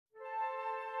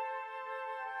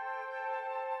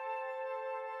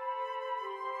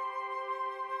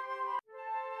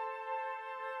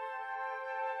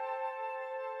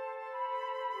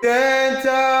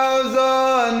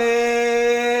10,000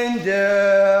 angels,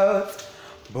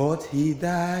 but he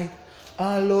died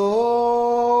alone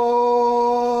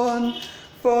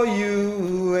for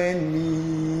you and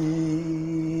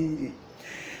me.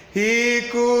 He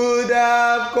could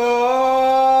have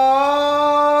called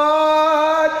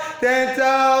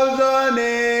 10,000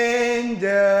 angels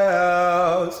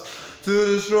to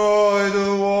destroy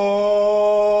the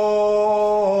world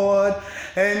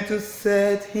and to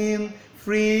set him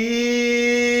free.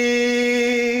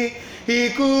 He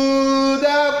could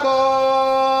have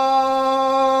called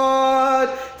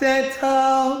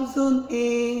 10,000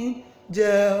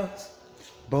 angels,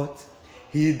 but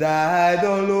he died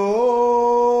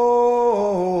alone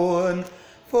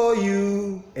for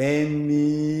you and me.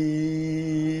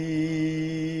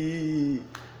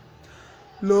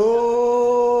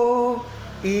 Lo,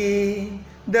 in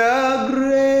the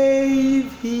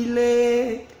grave he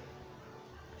lay,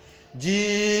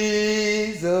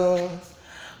 Jesus,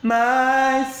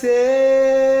 my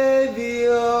Savior,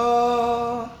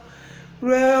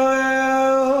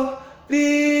 well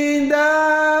in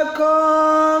the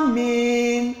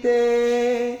coming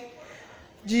day,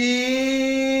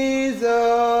 Jesus,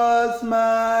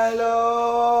 my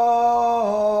Lord.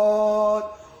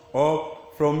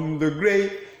 Up from the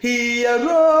grave he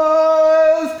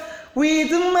arose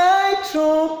with my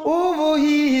trump over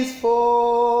his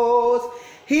foes.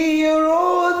 He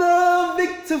arose a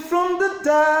victor from the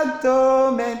dark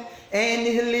torment, and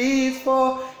he lives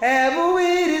forever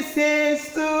with his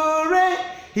saints to reign.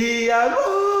 He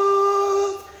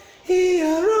arose,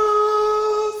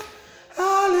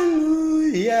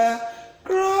 hallelujah,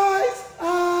 Christ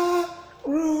arose.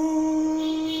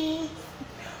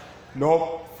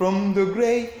 Up from the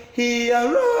grave he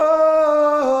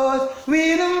arose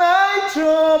with my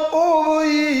trump over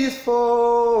his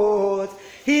foes.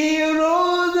 He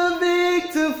arose a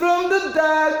victor from the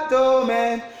dark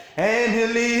torment, and he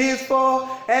lives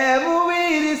forever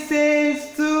with his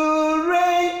saints to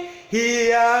reign.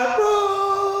 He arose.